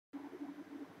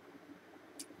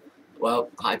Well,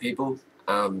 hi people.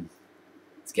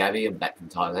 It's Gabby. I'm back from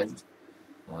Thailand.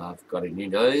 I've got a new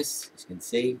nose, as you can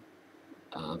see.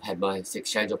 I've had my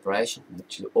sex change operation,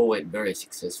 which all went very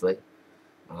successfully.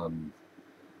 Um,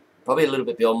 Probably a little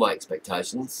bit beyond my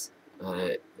expectations.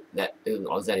 I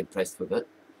was that impressed with it.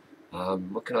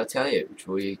 What can I tell you, which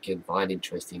we can find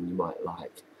interesting, you might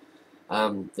like?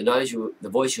 The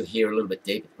voice you'll hear a little bit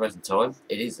deep at the present time.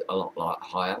 It is a lot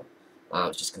higher.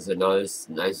 It's just because the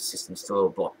nasal system's still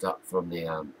blocked up from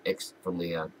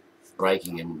the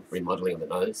breaking and remodeling of the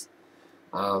nose.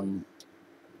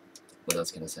 What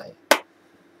else can I say?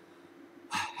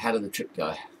 How did the trip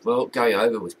go? Well, going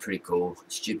over was pretty cool. A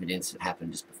stupid incident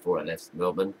happened just before I left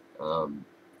Melbourne.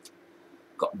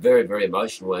 Got very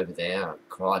emotional over there. I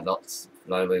cried lots,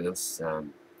 loneliness.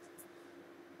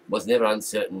 Was never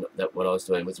uncertain that what I was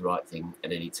doing was the right thing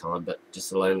at any time, but just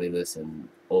the loneliness and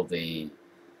all the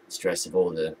stress of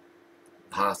all the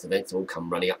past events all come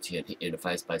running up to you and hit you in the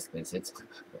face, basically, in a sense.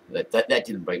 that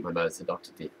didn't break my nose, the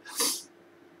doctor did.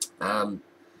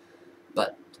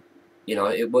 But, you know,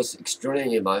 it was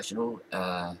extremely emotional,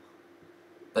 but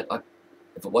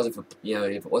if it wasn't for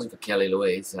Kelly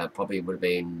Louise, probably would have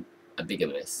been a bigger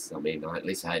mess. I mean, at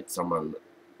least I had someone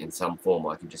in some form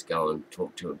I could just go and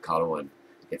talk to and cuddle and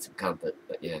get some comfort.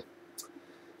 But yeah,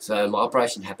 so my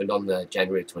operation happened on the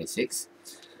January 26th,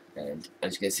 and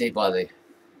as you can see by the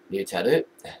new tattoo,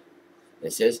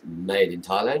 it says "Made in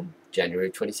Thailand,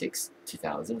 January 26,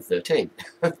 2013."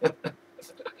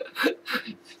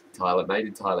 Thailand, made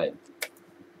in Thailand.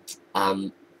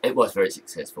 It was very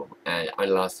successful, and it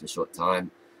only lasted a short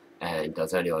time, and I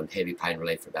was only on heavy pain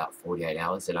relief for about 48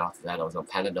 hours, and after that I was on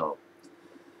Panadol.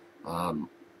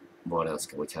 What else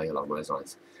can we tell you along those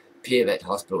lines? Piervet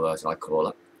Hospital, as I call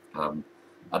it,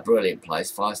 a brilliant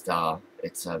place, 5-star.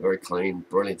 It's very clean,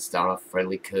 brilliant staff,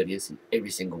 friendly, courteous in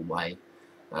every single way.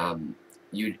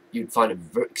 You'd find it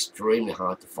extremely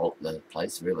hard to fault the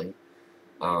place, really.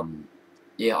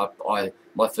 Yeah,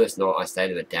 my first night I stayed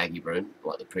in a daggy room,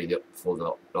 like before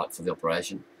the night for the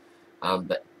operation,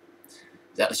 but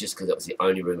that was just because it was the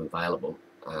only room available.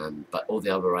 But all the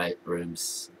other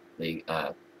rooms, the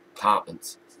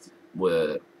apartments,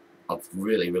 were of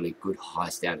really good high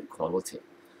standard quality.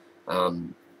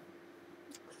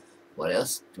 What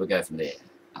else? Do we go from there?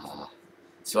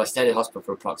 So I stayed in hospital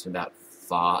for approximately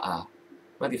about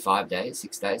maybe 5 days,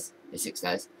 6 days, 6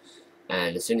 days.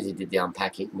 And as soon as he did the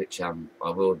unpacking, which I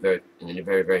will in the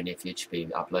very near future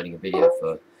be uploading a video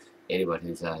for anyone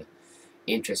who's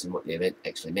interested in what the event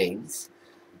actually means,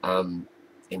 in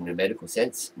the medical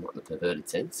sense, not the perverted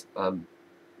sense,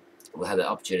 we'll have the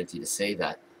opportunity to see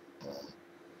that.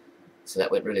 So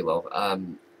that went really well.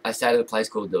 I stayed at a place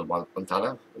called the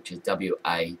Watana, which is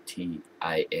W-A-T-A-N-A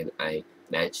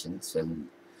Mansions, and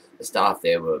the staff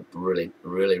there were brilliant,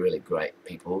 really great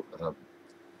people.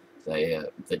 The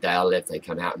day I left, they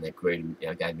come out and they greeted,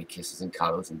 gave me kisses and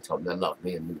cuddles and told me they loved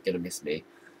me and were going to miss me.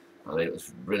 I mean, it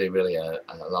was really a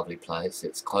lovely place.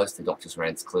 It's close to Dr.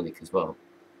 Sarand's clinic as well.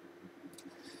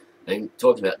 And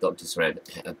talking about Dr. Sarand,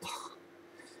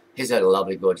 he's a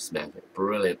lovely, gorgeous man, a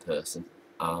brilliant person.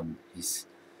 His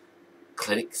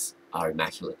clinics are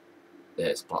immaculate.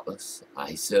 They're spotless.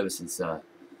 His services are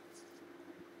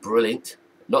brilliant.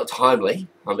 Not timely.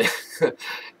 I mean,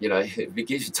 if he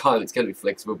gives you time, it's going to be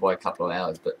flexible by a couple of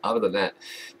hours. But other than that,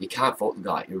 you can't fault the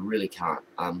guy. You really can't.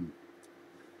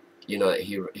 He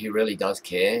really does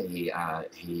care. He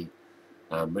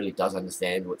really does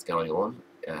understand what's going on.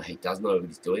 He does know what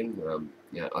he's doing.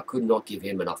 I could not give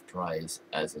him enough praise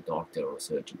as a doctor or a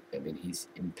surgeon. I mean, he's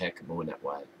impeccable in that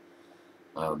way.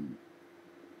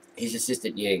 His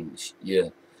assistant Ying,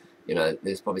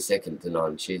 there's probably second to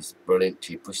none. She's brilliant.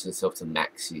 She pushes herself to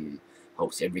max. She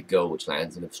helps every girl which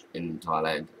lands in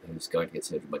Thailand who's going to get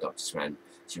surgery by Dr. Sarand.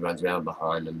 She runs around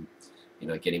behind them,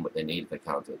 getting what they need if they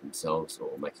can't do it themselves,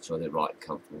 or making sure they're right and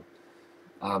comfortable.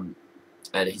 And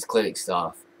his clinic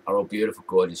staff are all beautiful,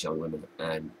 gorgeous young women,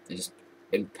 and they're just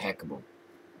impeccable.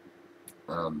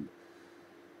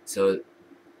 So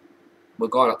we're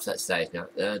going up to that stage now.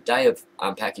 The day of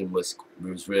unpacking was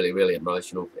really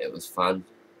emotional. It was fun.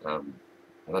 I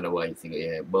don't know why you think,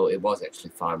 yeah, well, it was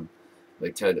actually fun.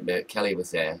 We turned it, Kelly was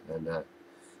there, and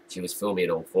she was filming it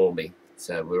all for me.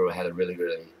 So we all had a really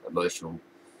emotional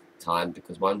time,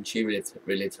 because one, she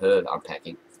relived her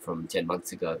unpacking from 10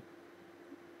 months ago,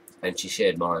 and she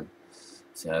shared mine.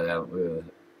 So we were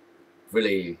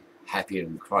really happy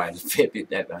and crying a fair bit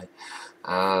that way.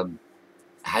 I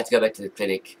had to go back to the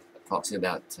clinic approximately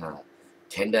about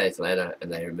 10 days later,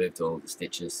 and they removed all the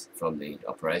stitches from the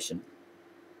operation.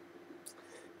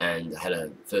 And I had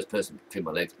a first person between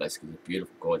my legs, basically, a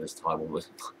beautiful, gorgeous Thai woman.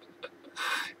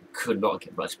 could not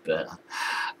get much better.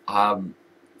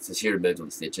 So she removed all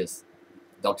the stitches.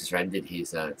 Dr. Friend did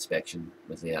his inspection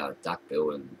with the duck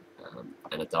bill and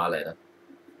a dilator,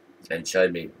 and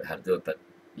showed me how to do it. But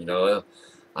you know,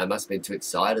 I must have been too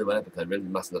excited about it, because I really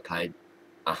mustn't have paid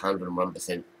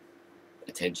 101%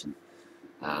 attention.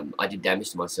 I did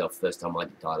damage to myself first time I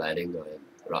did dilating. I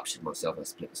ruptured myself, I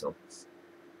split myself,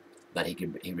 but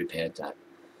he repaired that.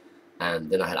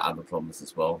 And then I had other problems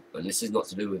as well. And this is not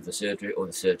to do with the surgery or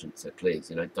the surgeon, so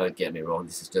please, you know, don't get me wrong.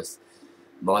 This is just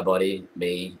my body,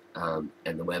 me, and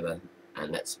the weather,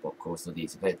 and that's what caused all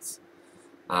these events.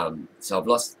 So I've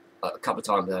lost a couple of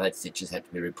times. I had stitches had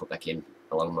to be put back in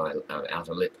along my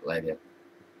outer lip labia.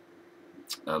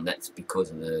 That's because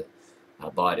of the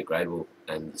biodegradable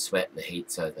and the sweat and the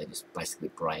heat, so they just basically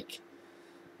break.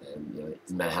 And you know, it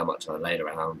doesn't matter how much I laid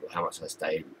around or how much I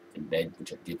stayed in bed,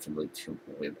 which I did for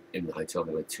in the hotel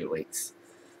for 2 weeks,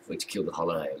 which killed the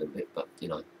holiday a little bit. But you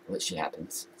know, that shit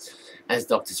happens. As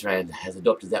Dr. Saran has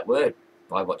adopted that word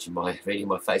by reading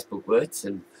my Facebook words,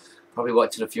 and probably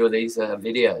watching a few of these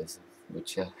videos,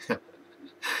 which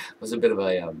was a bit of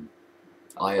a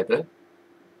eye-opener.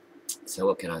 So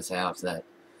what can I say after that?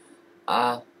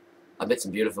 I met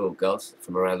some beautiful girls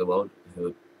from around the world who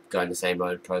are going the same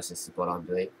road process as what I'm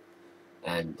doing,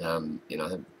 and you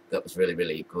know, that was really,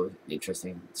 really good,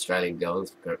 interesting. Australian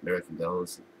girls, American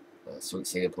girls,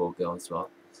 Singapore girls as well.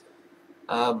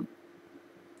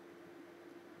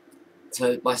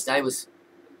 So my stay was,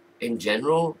 in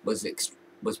general, was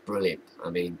brilliant. I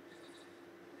mean,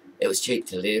 it was cheap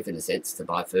to live, in a sense, to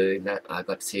buy food and that. I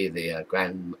got to see the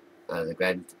Grand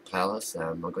Palace.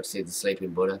 I got to see the Sleeping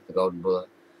Buddha, the Golden Buddha.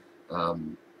 I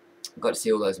got to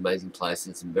see all those amazing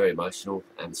places, and very emotional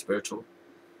and spiritual.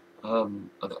 I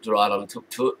got to ride on a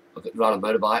tuk-tuk. I got to ride on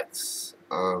motorbikes.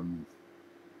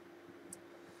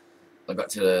 I got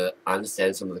to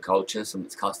understand some of the culture, some of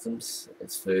its customs,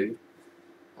 its food.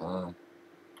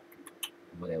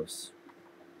 What else?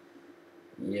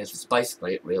 Yeah, it's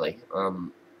basically it, really.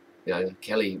 You know,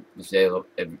 Kelly was there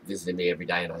visiting me every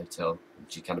day in a hotel.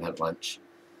 She'd come and have lunch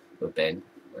with Ben.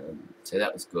 So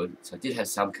that was good. So I did have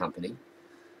some company.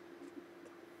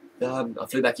 I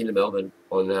flew back into Melbourne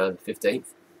on the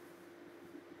 15th.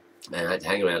 And I had to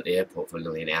hang around at the airport for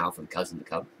nearly an hour for the cousin to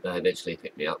come. They eventually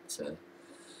picked me up, so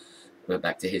I went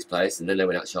back to his place, and then they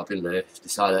went out shopping, and they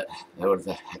decided they wanted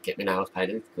to get me nails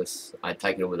painted, because I'd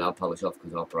taken all the nail polish off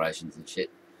because of operations and shit.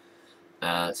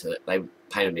 So they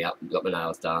painted me up and got my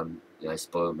nails done. You know,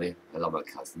 spoiled me. I love my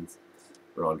cousins,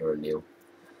 Rhonda and Neil.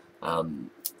 And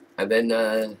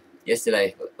then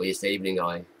yesterday evening,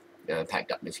 I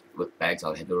packed up my bags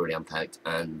I had already unpacked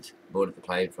and boarded the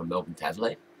plane from Melbourne to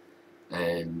Adelaide,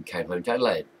 and came home to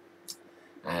Adelaide.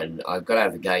 And I got out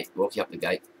of the gate, walking up the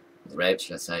gate, the ramp,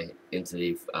 should I say, into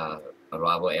the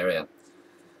arrival area.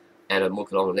 And I'm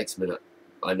walking along, the next minute,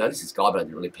 I noticed this guy, but I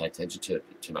didn't really pay attention to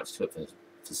it too much to it.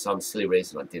 For some silly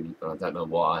reason, I didn't, and I don't know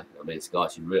why. I mean, this guy I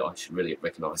should really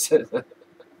recognise it. But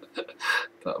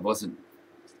it wasn't,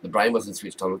 the brain wasn't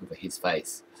switched on looking for his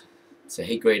face. So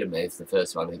he greeted me as the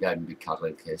first one. He gave me a big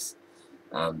cuddling kiss.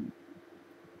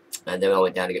 And then I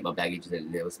went down to get my baggage,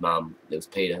 and there was Mum, there was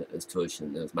Peter, there was Tush,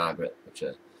 and there was Margaret, which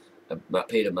are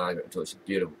Peter, Margaret, and Tush are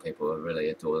beautiful people. I really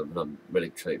adore them, and I'm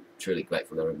really truly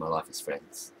grateful they're in my life as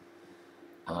friends.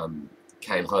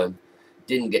 Came home,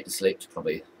 didn't get to sleep till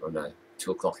probably, I don't know,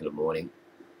 2 o'clock in the morning,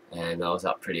 and I was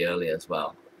up pretty early as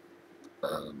well,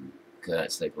 because I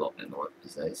don't sleep a lot at night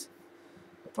these days.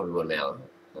 Probably 1 hour.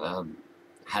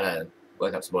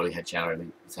 Woke up this morning, had shower,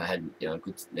 so I had a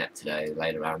good nap today.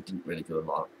 Later on, didn't really do a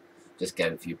lot. Just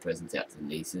gave a few presents out to the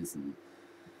nieces, and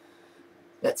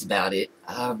that's about it.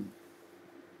 So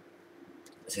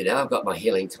now I've got my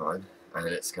healing time, and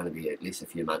it's going to be at least a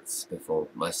few months before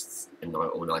most, or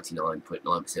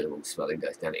 99.9% of all swelling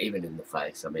goes down, even in the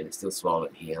face. I mean, it's still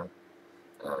swollen here,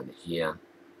 and here.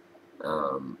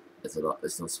 There's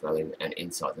still swelling, and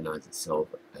inside the nose itself,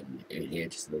 and in here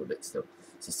just a little bit still.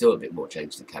 So still a bit more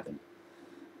change to cabin.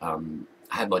 I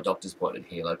have my doctor's appointment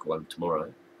here, local one,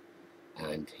 tomorrow,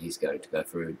 and he's going to go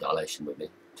through dilation with me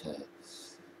to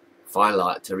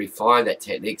refine that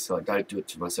technique so I don't do it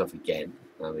to myself again.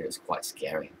 I mean, it was quite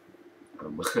scary.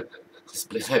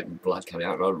 Split open, blood coming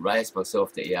out, and I raised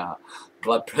myself. The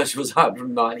blood pressure was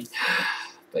 190.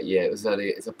 But yeah,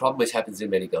 it's a problem which happens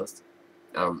in many girls.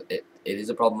 It is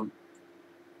a problem,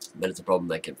 but it's a problem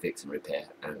they can fix and repair,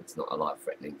 and it's not a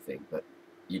life-threatening thing. But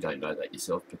you don't know that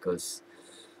yourself, because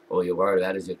all you're worried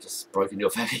about is you've just broken your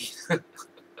fatty.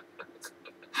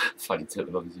 Funny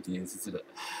terminology to use, isn't it?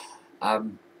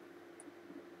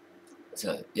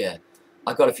 So yeah,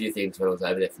 I got a few things when I was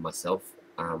over there for myself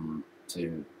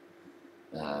to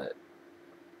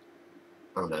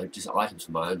don't know, just items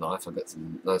from my own life. I've got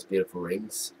some nice beautiful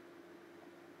rings,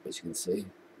 which you can see.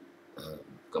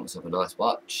 Got myself a nice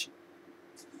watch.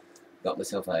 Got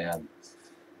myself a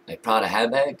Prada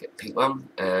handbag, a pink one,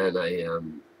 and a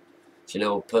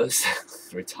Chanel purse.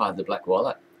 Retired the black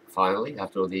wallet, finally,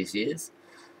 after all these years.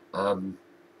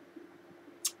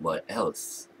 What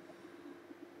else?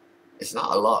 It's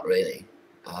not a lot, really.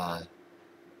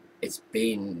 It's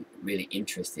been really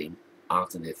interesting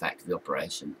after the fact of the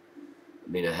operation. I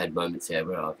mean, I had moments there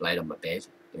where I've laid on my bed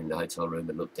in the hotel room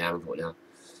and looked down and thought, now,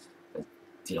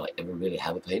 did I ever really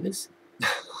have a penis?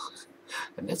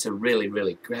 And that's a really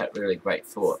great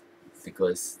thought,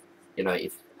 because, you know,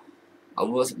 if I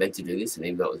wasn't meant to do this, and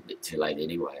even though it was a bit too late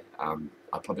anyway, I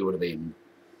probably would have been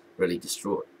really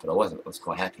distraught, but I wasn't. I was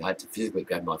quite happy. I had to physically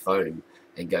grab my phone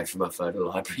and go through my photo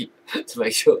library to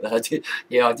make sure that I did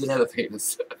have a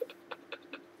penis.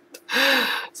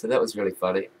 So that was really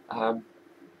funny.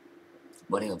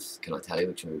 What else can I tell you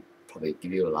which will probably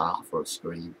give you a laugh or a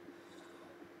scream?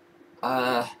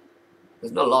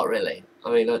 There's not a lot, really.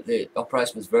 I mean, the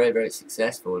operation was very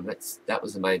successful, and that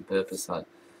was the main purpose. I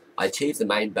achieved the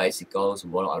main basic goals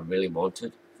of what I really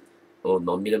wanted, or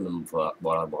my minimum for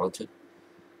what I wanted.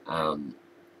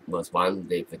 Was one,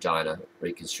 the vagina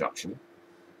reconstruction,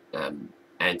 and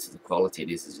the quality it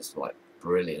is just like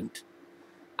brilliant.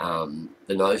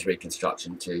 The nose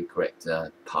reconstruction to correct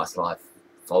past life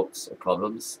faults or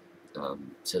problems,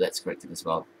 so that's corrected as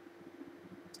well,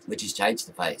 which has changed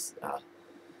the face.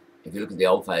 If you look at the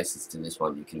old faces to this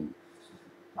one, you can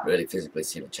really physically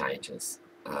see the changes.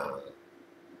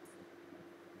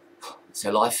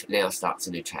 So life now starts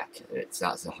a new track. It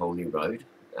starts a whole new road.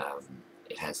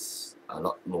 It has a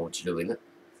lot more to do in it,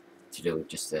 to do with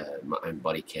just my own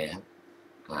body care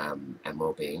and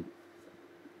well-being.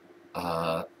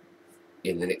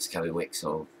 In the next coming weeks,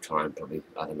 I'll try and probably,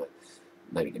 I don't know,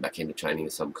 maybe get back into training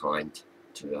of some kind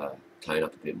to tone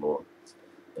up a bit more.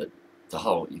 But the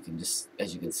whole, you can just,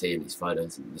 as you can see in these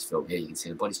photos in this film here, you can see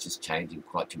the body's just changing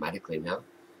quite dramatically now,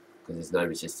 because there's no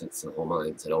resistance to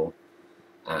hormones at all,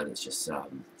 and it's just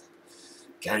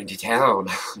going to town.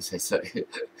 So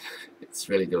it's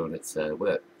really doing its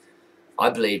work. I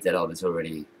believe that I was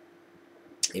already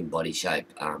in body shape,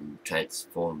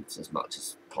 transformed as much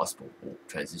as possible, or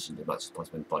transitioned as much as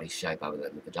possible in body shape other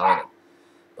than the vagina.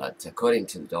 But according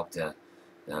to the doctor,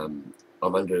 I'm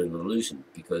under an illusion,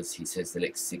 because he says the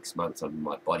next 6 months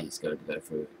my body is going to go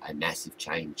through a massive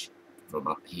change from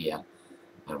up here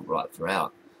right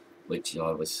throughout, which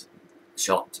I was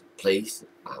shocked, pleased,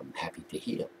 happy to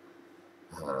hear.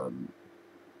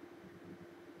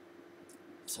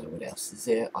 So what else is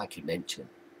there I can mention?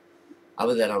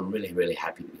 Other than I'm really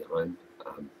happy to be home.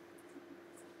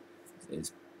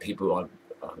 There's people I'm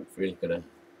really gonna,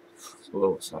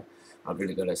 well, so I've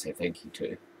really got to say thank you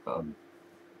to.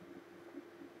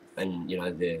 And you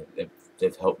know,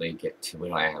 they've helped me get to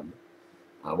where I am.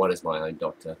 One is my own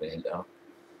doctor, Vander,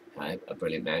 a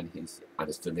brilliant man. He's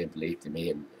understood me and believed in me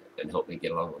and helped me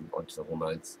get along onto the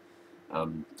hormones.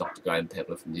 Dr. Graham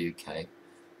Pepler from the UK,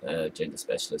 gender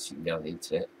specialist. You can go on the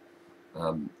internet.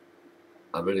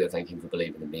 I really thank him for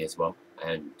believing in me as well,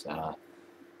 and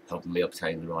helping me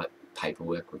obtain the right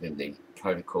paperwork within the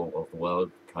protocol of the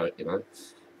world. You know,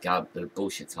 guard the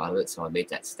bullshit side of it, so I meet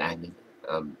that standard.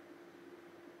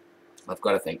 I've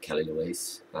got to thank Kelly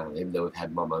Louise, even though we've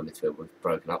had my moments where we've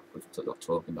broken up, we've not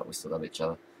talking, but we still love each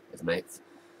other as mates,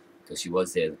 because she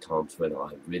was there at the times when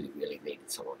I really needed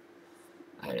someone,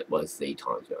 and it was the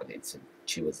times when I needed some.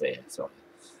 She was there, so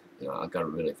you know, I've got to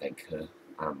really thank her.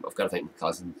 I've got to thank my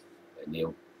cousin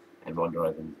Neil and Rhonda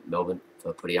over in Melbourne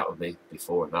for putting up with me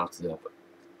before and after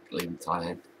leaving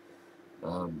Thailand.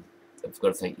 I've got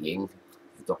to thank Ying,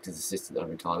 the doctor's assistant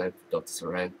over in Thailand, Dr.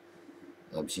 Saran.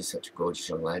 She's such a gorgeous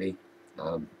young lady.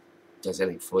 Does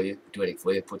anything for you,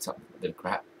 puts up with a bit of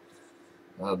crap.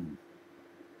 And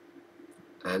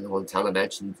on Talent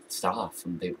Mansion staff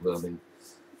and people. I mean,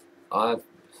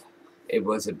 it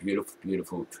was a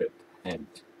beautiful trip, and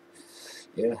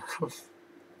yeah,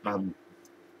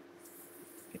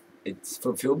 it's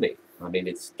fulfilled me. I mean,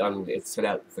 it's set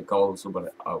out the goals of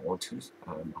what I wanted.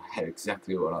 I had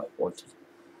exactly what I wanted.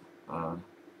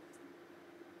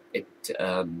 It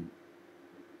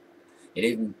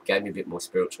even gave me a bit more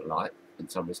spiritual light in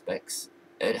some respects.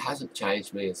 It hasn't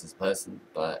changed me as a person,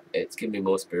 but it's given me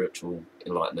more spiritual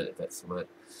enlightenment, if that's the word.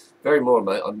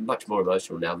 I'm much more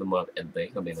emotional now than what I've ever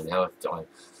been. I mean, now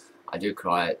I do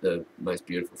cry at the most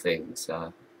beautiful things,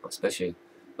 especially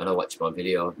when I watch my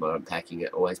video of my unpacking.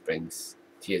 It always brings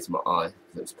tears to my eyes.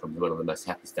 It's probably one of the most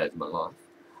happiest days of my life.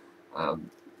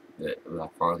 That I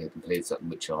finally completed something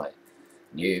which I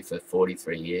knew for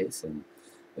 43 years, and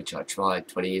which I tried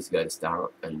 20 years ago to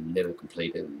start and never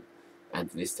completed, and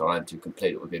for this time to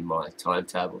complete it within my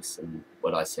timetables and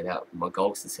what I set out, my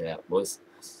goals to set out was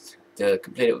to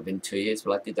complete it within 2 years.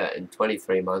 Well, I did that in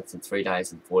 23 months and 3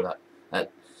 days and 4 days.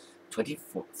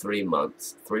 23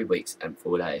 months, 3 weeks and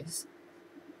 4 days.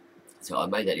 So I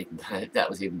made that even better. That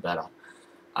was even better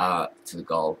to the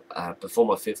goal before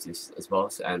my 50s as well,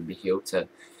 and be healed. So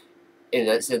in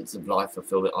that sense of life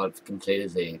fulfillment, I've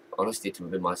completed the honesty to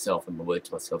within myself and my word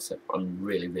to myself. So I'm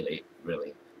really, really,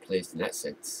 really pleased in that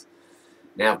sense.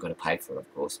 Now I've got to pay for it,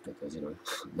 of course, because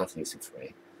nothing is for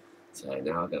free. So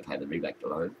now I've got to pay the reback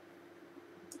loan.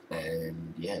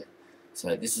 And yeah,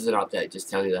 so this is an update just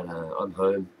telling you that I'm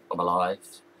home, I'm alive,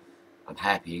 I'm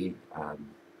happy,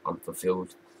 I'm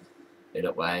fulfilled in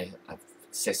a way. I've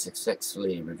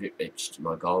successfully reached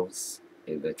my goals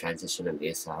in the transition and the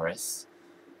SRS.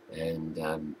 And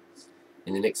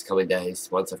in the next coming days,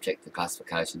 once I've checked the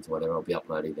classifications or whatever, I'll be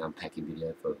uploading the unpacking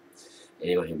video for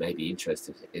anyone who may be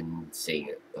interested in seeing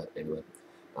it. But anyway,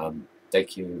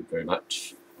 thank you very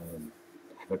much.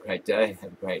 Have a great day,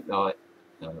 have a great night,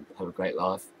 have a great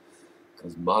life,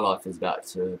 because my life is about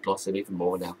to blossom even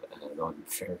more now, and I'm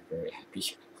very, very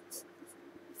happy.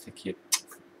 Thank you.